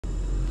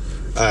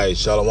All right,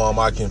 Shalom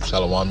Akim,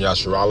 Shalom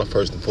Yasharala.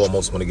 First and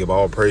foremost, I want to give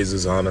all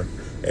praises, honor,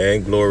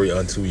 and glory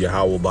unto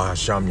Yahweh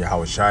Bahasham,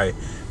 Yahweh Shai,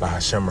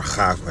 Bahasham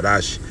Rachach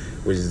Badash,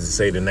 which is to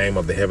say the name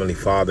of the Heavenly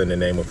Father, in the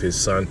name of His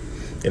Son,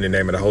 in the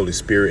name of the Holy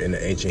Spirit, in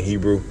the ancient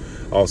Hebrew.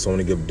 Also want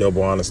to give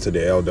double honors to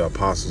the elder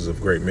apostles of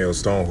Great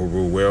Millstone who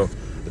rule well,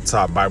 the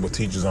top Bible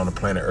teachers on the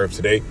planet Earth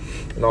today.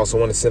 And also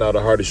want to send out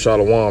a hearty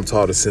shalom to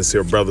all the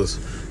sincere brothers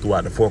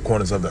throughout the four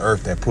corners of the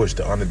earth that push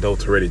the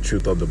unadulterated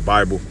truth of the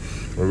Bible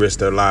and risk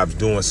their lives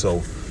doing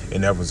so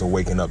in efforts of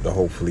waking up the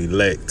hopefully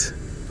elect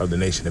of the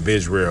nation of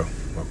Israel.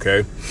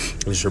 Okay,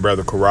 this is your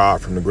brother Karad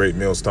from the Great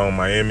Millstone,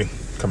 Miami,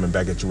 coming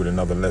back at you with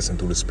another lesson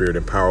through the spirit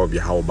and power of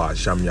Yahweh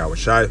Ba'asham Yahweh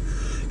Shai.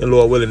 And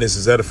Lord willing, this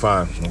is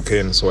edifying. Okay,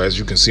 and so as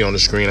you can see on the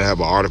screen, I have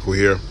an article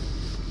here,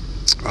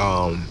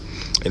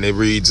 and it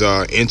reads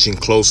inching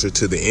closer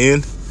to the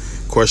end, ?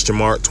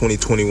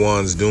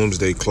 2021's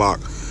doomsday clock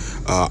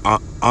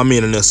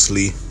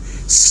ominously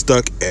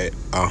stuck at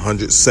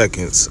 100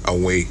 seconds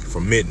away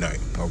from midnight.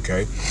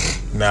 Okay,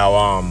 now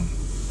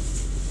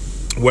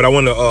what I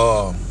want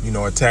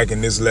to attack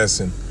in this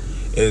lesson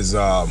is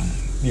of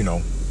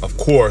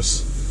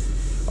course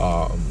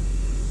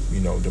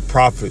the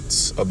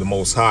prophets of the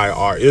Most High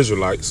are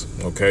Israelites.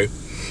 Okay,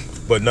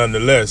 but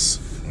nonetheless,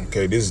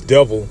 okay, this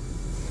devil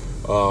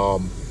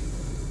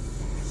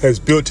has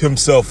built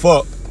himself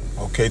up,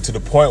 okay, to the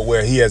point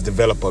where he has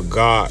developed a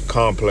God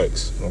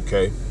complex,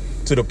 okay,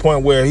 to the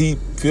point where he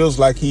feels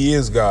like he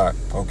is God,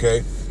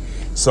 okay.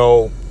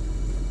 So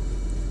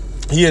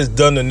he has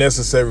done the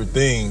necessary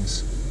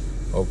things,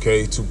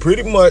 okay, to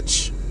pretty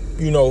much,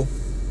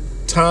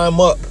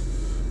 time up,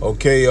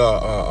 okay,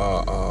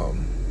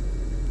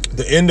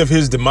 the end of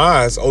his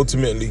demise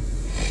ultimately,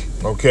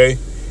 okay,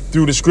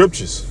 through the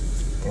scriptures,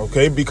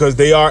 okay, because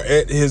they are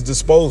at his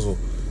disposal.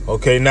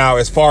 Okay, now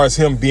as far as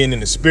him being in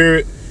the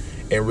spirit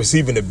and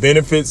receiving the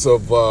benefits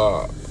of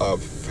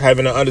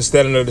having an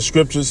understanding of the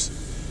scriptures,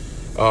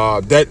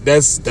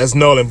 that's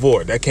null and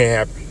void. That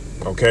can't happen.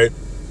 Okay,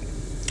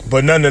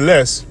 but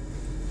nonetheless,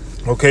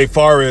 okay,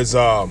 far as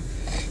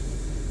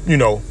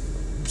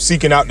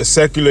seeking out the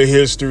secular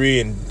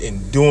history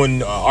and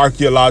doing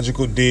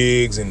archaeological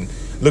digs and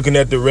looking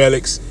at the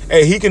relics,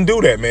 hey, he can do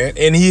that, man,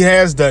 and he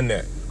has done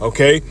that.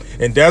 Okay,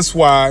 and that's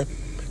why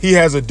he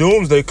has a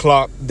doomsday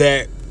clock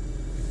that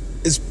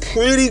is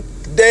pretty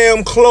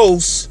damn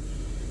close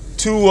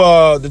to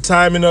the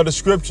timing of the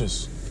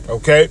scriptures.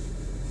 Okay,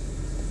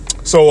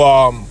 so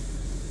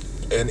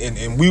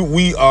and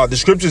we the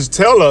scriptures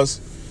tell us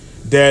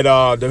that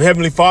the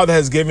Heavenly Father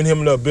has given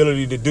him the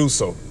ability to do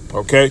so.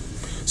 Okay,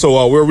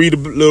 so we'll read a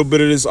little bit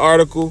of this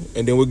article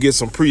and then we'll get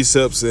some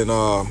precepts and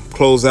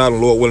close out,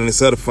 and Lord willing,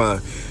 it's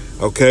edifying.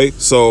 Okay,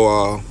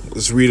 so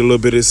let's read a little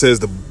bit. It says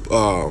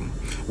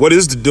what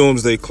is the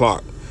doomsday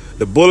clock?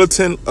 The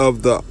bulletin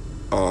of the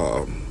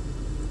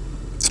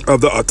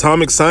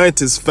atomic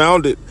scientists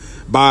founded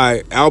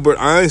by Albert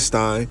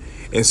Einstein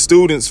and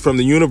students from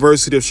the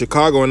University of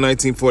Chicago in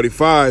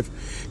 1945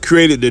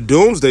 created the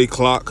doomsday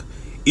clock.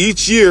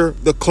 Each year,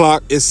 the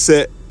clock is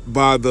set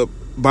by the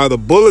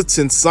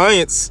Bulletin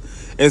Science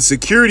and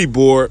Security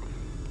Board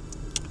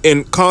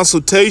in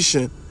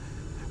consultation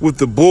with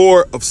the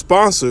board of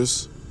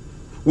sponsors,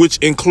 which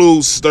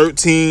includes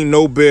 13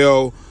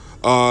 Nobel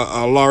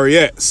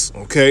laureates.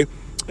 Okay,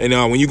 and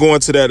when you go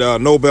into that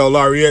Nobel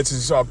laureates,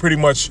 is pretty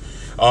much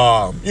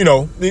the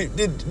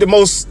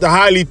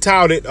highly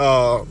touted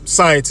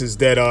scientists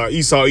that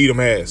Esau Edom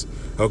has,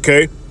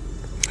 okay,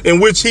 in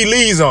which he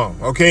leads on,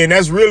 okay, and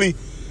that's really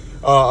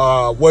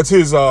what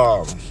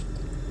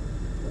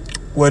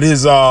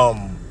his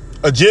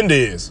agenda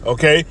is,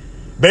 okay,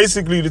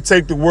 basically to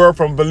take the world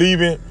from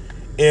believing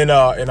in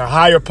a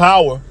higher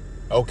power,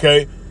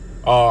 okay,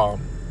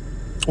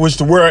 which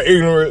the world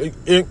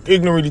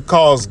ignorantly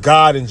calls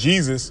God and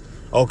Jesus,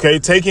 okay,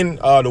 taking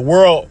the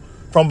world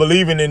from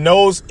believing in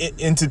those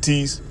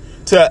entities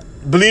to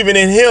believing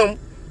in him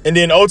and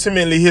then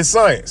ultimately his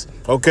science.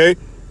 Okay.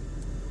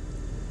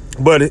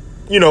 But,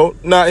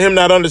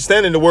 not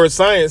understanding the word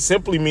science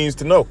simply means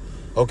to know.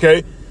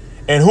 Okay.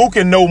 And who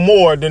can know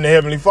more than the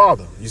Heavenly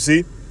Father? You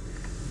see?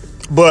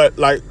 But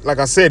like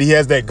I said, he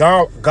has that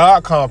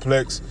God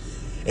complex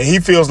and he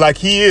feels like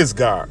he is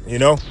God,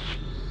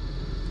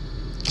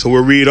 So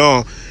we'll read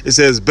on. It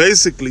says,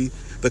 basically,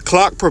 the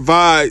clock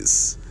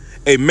provides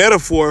a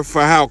metaphor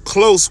for how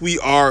close we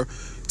are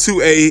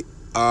to a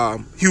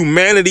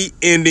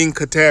humanity-ending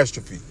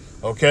catastrophe,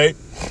 okay?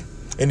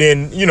 And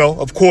then,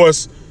 of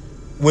course,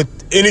 with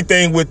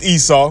anything with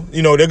Esau,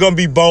 there are going to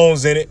be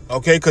bones in it,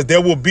 okay? Because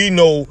there will be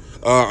no,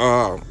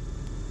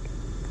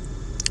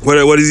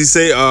 what does he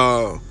say?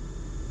 A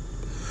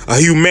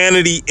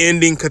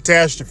humanity-ending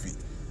catastrophe,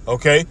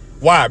 okay?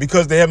 Why?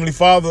 Because the Heavenly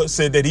Father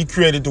said that he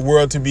created the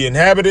world to be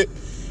inhabited,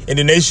 and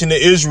the nation of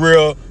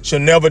Israel shall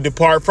never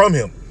depart from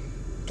him.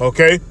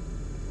 Okay,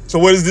 so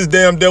what is this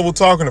damn devil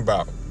talking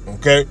about?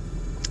 Okay,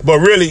 but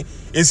really,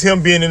 it's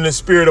him being in the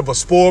spirit of a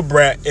spoiled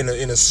brat and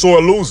a sore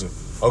loser.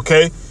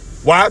 Okay,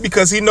 why?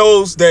 Because he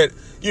knows that,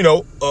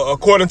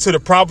 according to the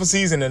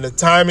prophecies and in the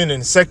timing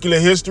and secular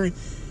history,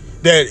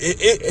 that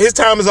his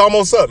time is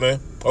almost up, man.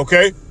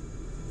 Okay?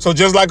 So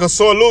just like a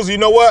sore loser, you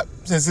know what?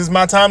 Since it's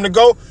my time to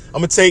go,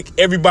 I'm going to take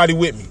everybody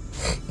with me.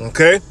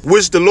 Okay?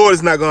 Which the Lord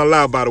is not going to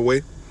allow, by the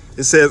way.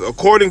 It says,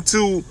 according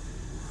to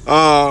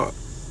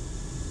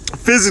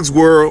Physics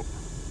World,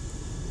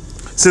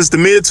 since the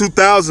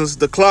mid-2000s,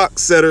 the clock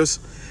setters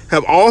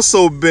have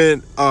also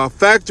been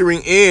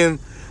factoring in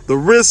the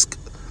risk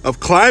of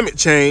climate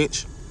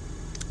change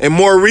and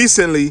more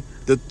recently,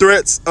 the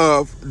threats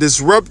of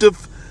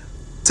disruptive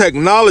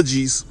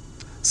technologies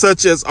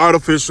such as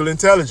artificial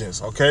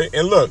intelligence, okay?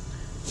 And look,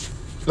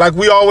 like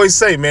we always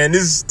say, man,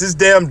 this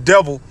damn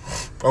devil,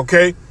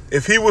 okay,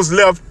 if he was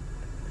left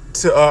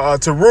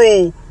to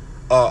rule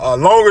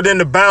longer than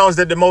the bounds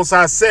that the Most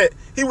High set,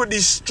 he would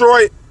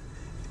destroy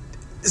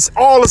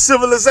all of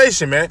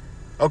civilization, man.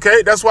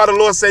 Okay, that's why the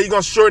Lord said he's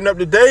going to shorten up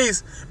the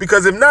days,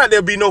 because if not,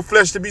 there'll be no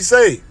flesh to be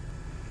saved.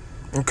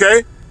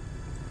 Okay?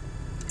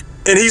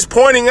 And he's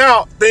pointing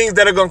out things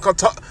that are going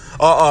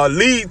to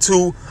lead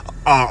to,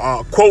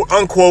 quote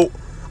unquote,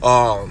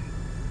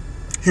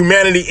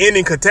 humanity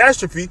ending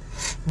catastrophe.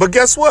 But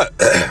guess what?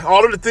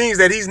 All of the things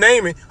that he's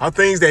naming are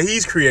things that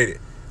he's created.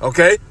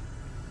 Okay?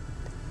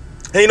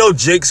 Ain't no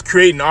Jake's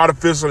creating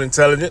artificial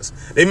intelligence.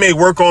 They may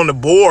work on the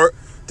board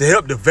to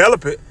help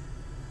develop it,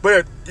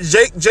 but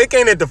Jake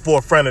ain't at the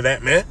forefront of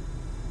that, man.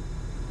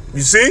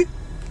 You see?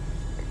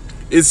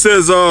 It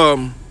says,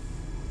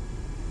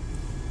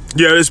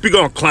 they speak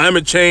on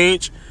climate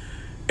change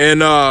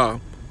and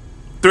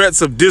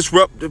threats of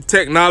disruptive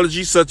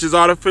technology such as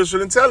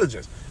artificial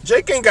intelligence.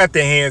 Jake ain't got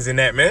their hands in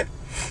that, man.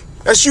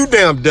 That's you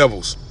damn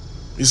devils.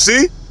 You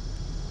see?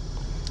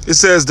 It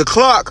says the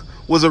clock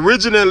was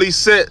originally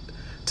set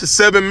to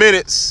 7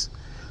 minutes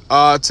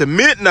to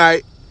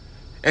midnight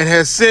and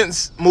has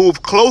since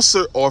moved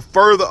closer or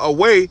further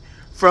away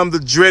from the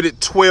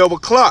dreaded 12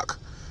 o'clock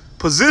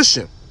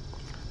position.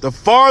 The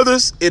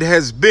farthest it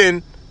has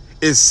been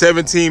is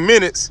 17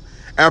 minutes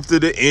after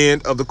the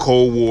end of the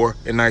Cold War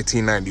in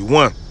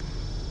 1991.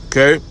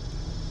 Okay.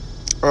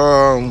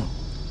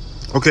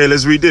 Okay,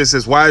 let's read this. It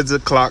says, why is the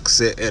clock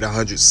set at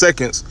 100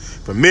 seconds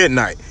from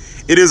midnight?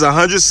 It is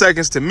 100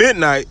 seconds to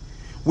midnight.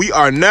 We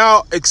are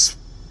now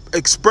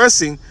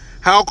expressing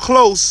how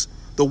close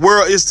the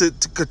world is to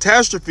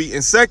catastrophe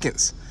in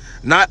seconds,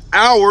 not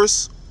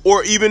hours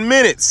or even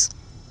minutes.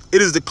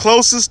 It is the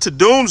closest to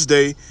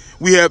doomsday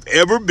we have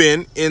ever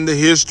been in the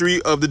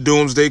history of the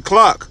doomsday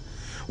clock.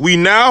 We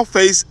now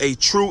face a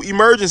true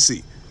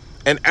emergency,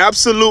 an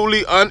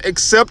absolutely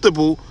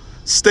unacceptable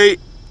state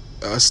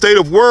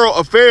of world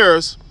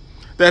affairs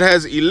that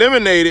has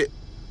eliminated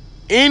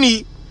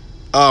any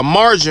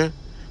margin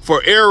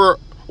for error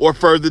or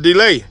further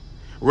delay.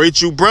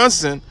 Rachel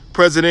Brunson,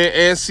 President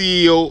and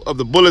CEO of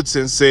the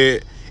Bulletin,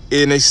 said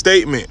in a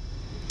statement,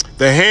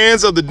 the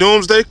hands of the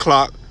doomsday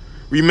clock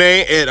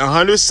remain at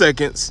 100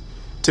 seconds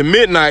to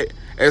midnight,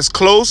 as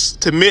close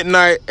to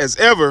midnight as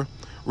ever.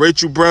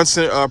 Rachel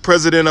Brunson,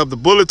 president of the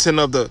Bulletin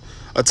of the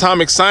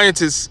Atomic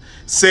Scientists,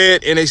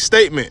 said in a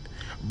statement.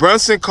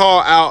 Brunson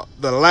called out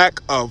the lack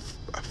of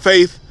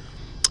faith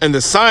in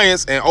the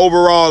science and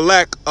overall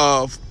lack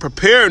of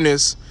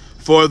preparedness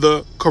for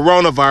the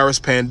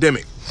coronavirus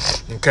pandemic.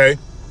 Okay.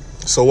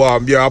 So,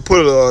 yeah, I'll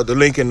put the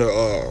link in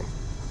the,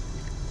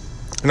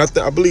 and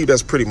I believe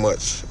that's pretty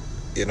much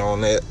it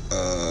on that.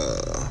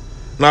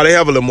 Now they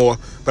have a little more,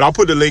 but I'll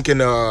put the link in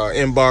the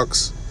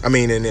inbox. I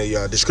mean, in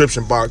the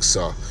description box,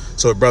 so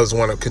if brothers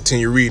want to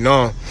continue reading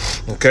on.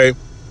 Okay.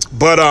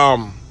 But,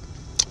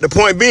 the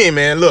point being,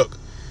 man, look,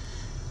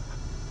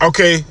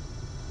 okay,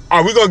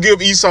 are we going to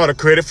give Esau the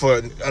credit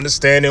for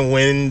understanding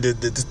when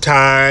the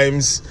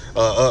times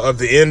of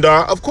the end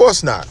are? Of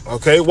course not.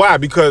 Okay. Why?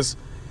 Because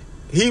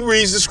he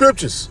reads the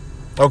scriptures,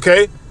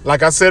 okay?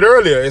 Like I said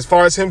earlier, as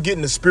far as him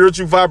getting the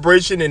spiritual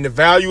vibration and the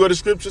value of the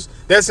scriptures,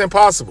 that's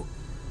impossible.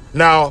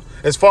 Now,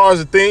 as far as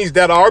the things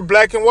that are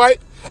black and white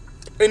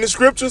in the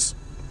scriptures,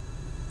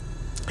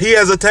 he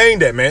has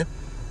attained that, man,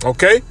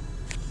 okay?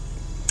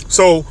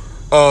 So,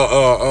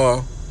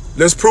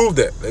 let's prove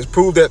that. Let's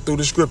prove that through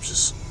the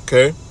scriptures,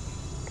 okay?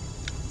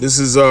 This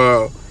is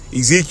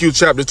Ezekiel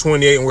chapter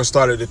 28, and we'll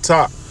start at the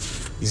top.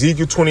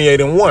 Ezekiel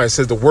 28:1, it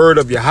says, the word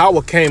of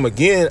Yahweh came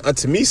again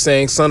unto me,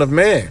 saying, Son of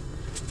man,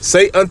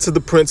 say unto the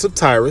prince of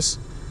Tyrus,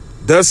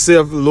 thus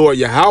saith the Lord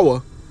Yahweh,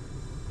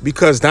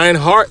 because thine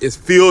heart is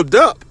filled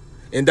up,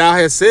 and thou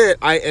hast said,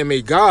 I am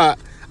a God,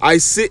 I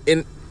sit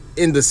in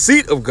the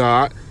seat of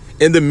God,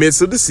 in the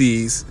midst of the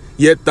seas,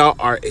 yet thou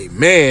art a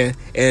man,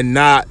 and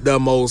not the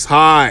Most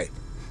High.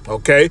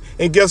 Okay,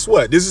 and guess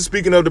what? This is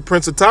speaking of the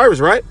prince of Tyrus,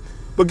 right?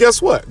 But guess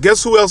what?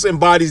 Guess who else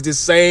embodies this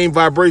same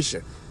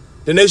vibration?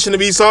 The nation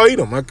of Esau,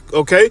 Edom,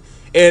 okay?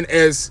 And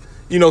as,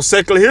 you know,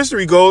 secular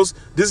history goes,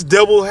 this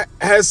devil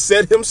has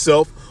set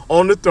himself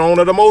on the throne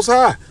of the Most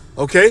High,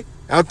 okay?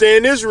 Out there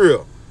in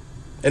Israel.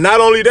 And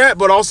not only that,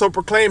 but also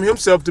proclaimed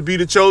himself to be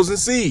the chosen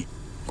seed,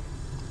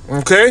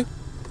 okay?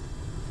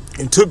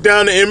 And took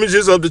down the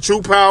images of the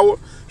true power,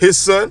 his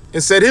son,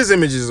 and set his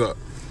images up,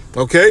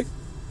 okay?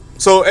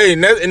 So, hey,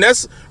 and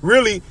that's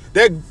really,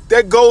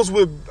 that goes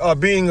with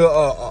being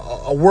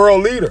a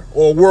world leader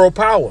or a world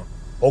power,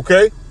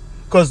 okay?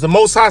 Because the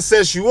Most High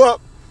sets you up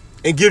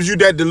and gives you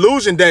that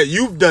delusion that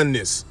you've done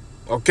this,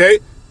 okay?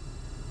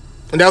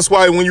 And that's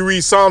why when you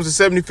read Psalms,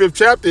 the 75th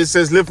chapter, it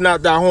says, lift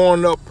not thy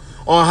horn up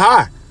on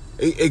high,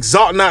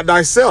 exalt not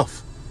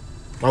thyself,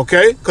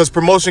 okay? Because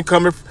promotion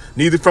cometh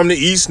neither from the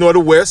east nor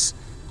the west,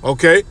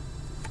 okay?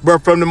 But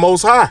from the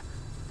Most High,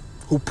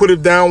 who put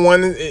it down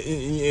one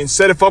and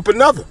set it up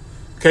another,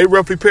 okay?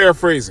 Roughly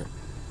paraphrasing,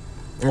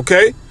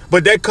 okay?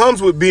 But that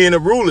comes with being a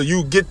ruler.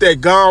 You get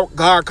that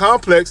God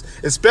complex,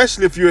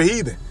 especially if you're a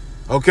heathen,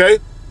 okay?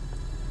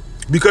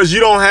 Because you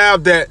don't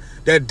have that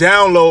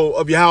download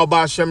of Yahweh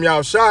Hashem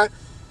Yahushai,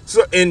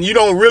 so, and you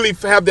don't really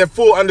have that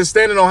full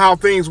understanding on how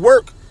things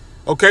work,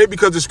 okay?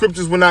 Because the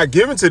scriptures were not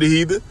given to the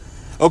heathen,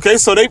 okay?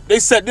 So they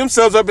set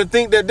themselves up and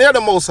think that they're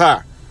the Most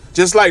High,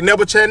 just like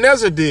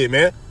Nebuchadnezzar did,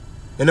 man.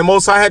 And the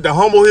Most High had to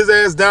humble his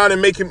ass down and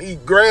make him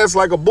eat grass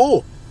like a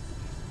bull.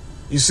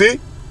 You see?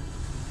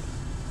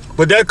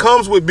 But that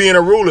comes with being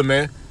a ruler,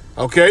 man.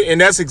 Okay?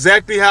 And that's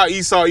exactly how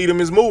Esau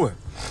Edom is moving.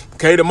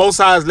 Okay? The Most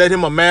High has let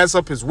him amass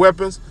up his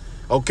weapons.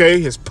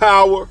 Okay? His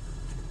power.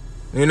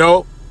 You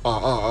know?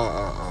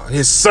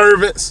 His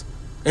servants.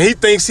 And he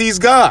thinks he's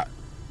God.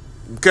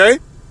 Okay?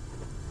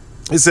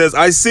 It says,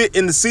 I sit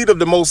in the seat of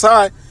the Most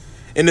High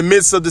in the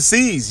midst of the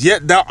seas.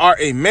 Yet thou art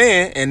a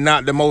man and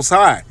not the Most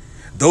High.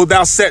 Though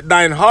thou set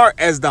thine heart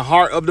as the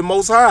heart of the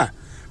Most High.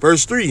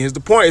 Verse 3, here's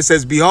the point. It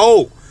says,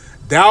 behold,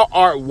 thou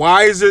art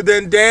wiser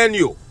than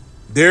Daniel.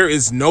 There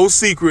is no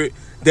secret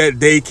that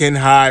they can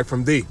hide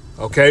from thee.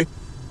 Okay?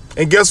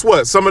 And guess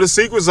what? Some of the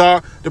secrets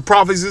are the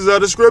prophecies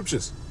of the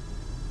scriptures.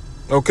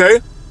 Okay?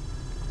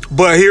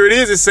 But here it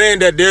is. It's saying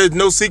that there is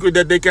no secret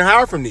that they can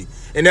hide from thee.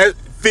 And that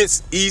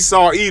fits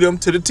Esau Edom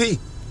to the T.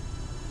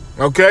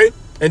 Okay?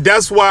 And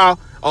that's why,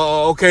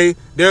 okay,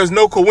 there's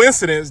no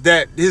coincidence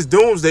that his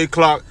doomsday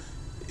clock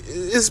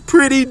is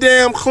pretty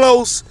damn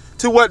close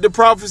to what the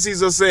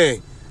prophecies are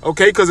saying,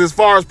 okay? Because as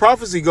far as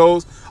prophecy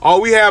goes, all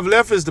we have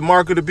left is the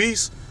mark of the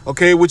beast,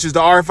 okay, which is the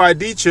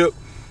RFID chip,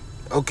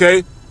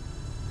 okay,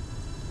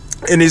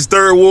 in his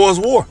third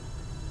world war.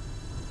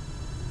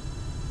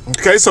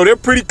 Okay, so they're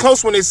pretty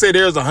close when they say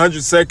there's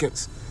 100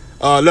 seconds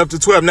left to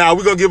 12. Now,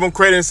 we're going to give them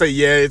credit and say,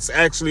 yeah, it's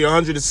actually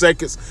 100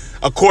 seconds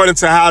according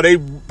to how they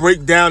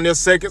break down their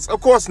seconds.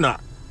 Of course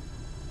not.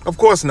 Of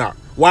course not.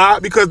 Why?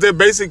 Because they're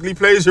basically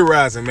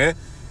plagiarizing, man.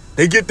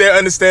 They get their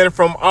understanding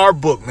from our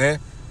book, man.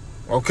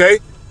 Okay?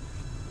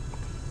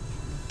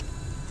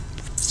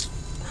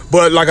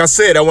 But like I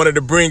said, I wanted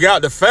to bring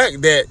out the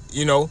fact that,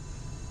 you know,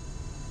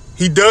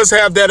 he does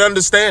have that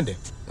understanding.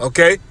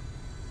 Okay?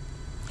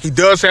 He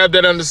does have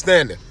that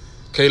understanding.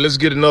 Okay, let's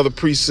get another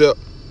precept.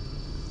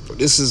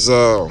 This is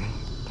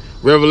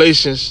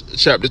Revelation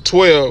chapter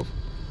 12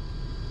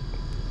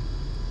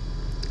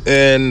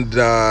 and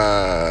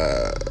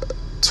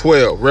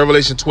 12.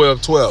 Revelation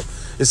 12:12.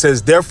 It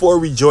says, therefore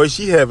rejoice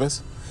ye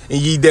heavens, and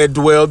ye that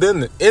dwell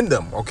in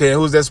them. Okay,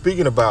 and who's that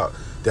speaking about?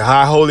 The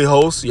high holy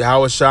hosts,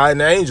 Yahweh Shai, and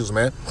the angels,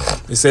 man.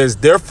 It says,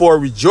 therefore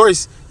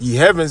rejoice ye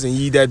heavens, and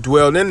ye that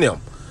dwell in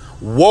them.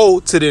 Woe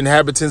to the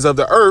inhabitants of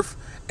the earth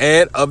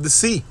and of the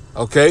sea.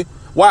 Okay,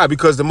 why?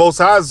 Because the Most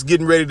High is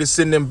getting ready to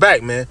send them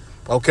back, man.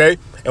 Okay,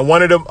 and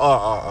one of them,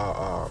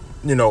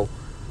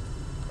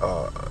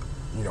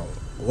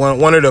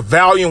 one of the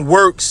valiant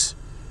works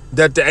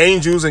that the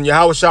angels and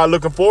Yahweh Shai are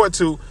looking forward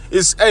to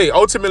is,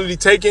 ultimately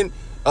taking,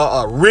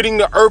 ridding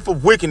the earth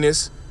of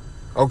wickedness,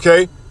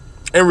 okay,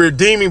 and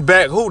redeeming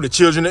back who? The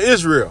children of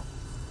Israel.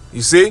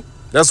 You see?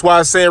 That's why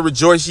it's saying,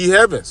 rejoice ye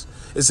heavens.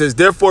 It says,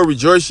 therefore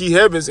rejoice ye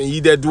heavens, and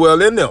ye that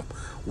dwell in them.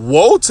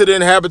 Woe to the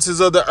inhabitants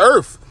of the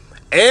earth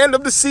and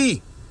of the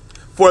sea.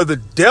 For the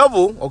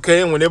devil,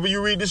 okay, and whenever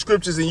you read the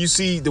scriptures and you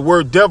see the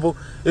word devil,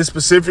 it's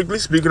specifically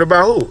speaking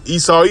about who?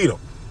 Esau Edom,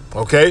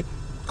 okay?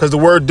 Because the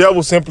word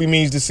devil simply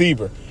means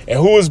deceiver. And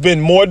who has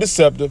been more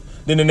deceptive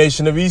than the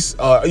nation of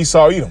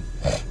Esau Edom?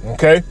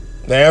 Okay?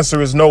 The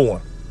answer is no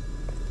one.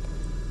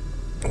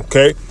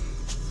 Okay?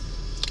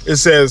 It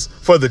says,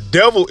 for the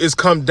devil is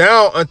come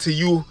down unto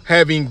you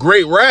having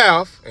great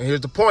wrath, and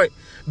here's the point,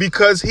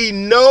 because he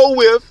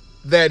knoweth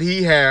that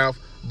he have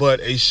but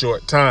a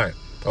short time.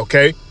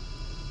 Okay?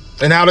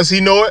 And how does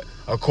he know it?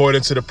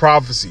 According to the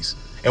prophecies.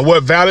 And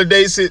what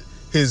validates it?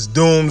 His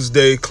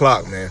doomsday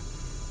clock, man.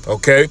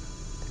 Okay?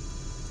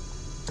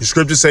 The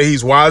scriptures say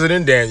he's wiser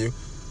than Daniel.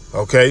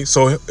 Okay?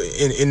 So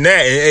in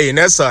that, and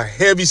that's a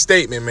heavy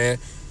statement, man.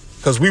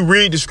 Because we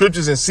read the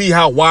scriptures and see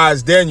how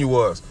wise Daniel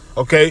was.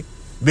 Okay?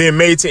 Being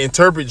made to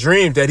interpret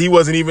dreams that he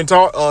wasn't even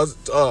told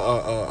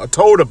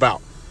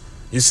about.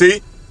 You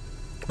see?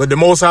 But the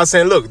Most High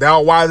saying, look, thou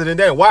art wiser than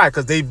Daniel. Why?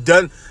 Because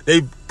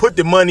they've put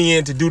the money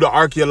in to do the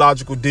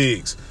archaeological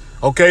digs.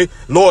 Okay?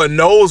 Lord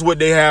knows what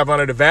they have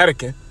under the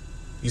Vatican.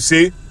 You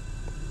see?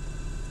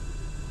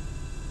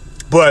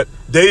 But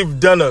they've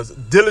done a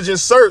diligent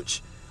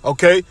search,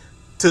 okay,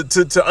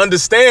 to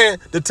understand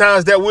the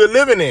times that we're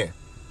living in.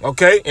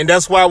 Okay? And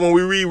that's why when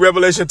we read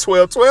Revelation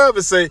 12:12,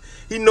 it say,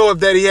 he knoweth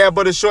that he had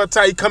but a short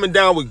time, he coming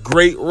down with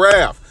great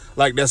wrath.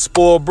 like that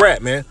spoiled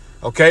brat, man.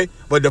 Okay?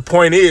 But the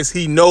point is,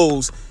 he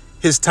knows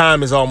his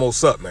time is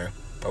almost up, man.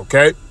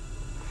 Okay?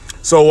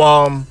 So,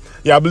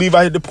 yeah, I believe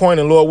I hit the point,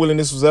 and Lord willing,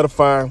 this was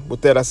edifying.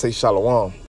 With that, I say shalom.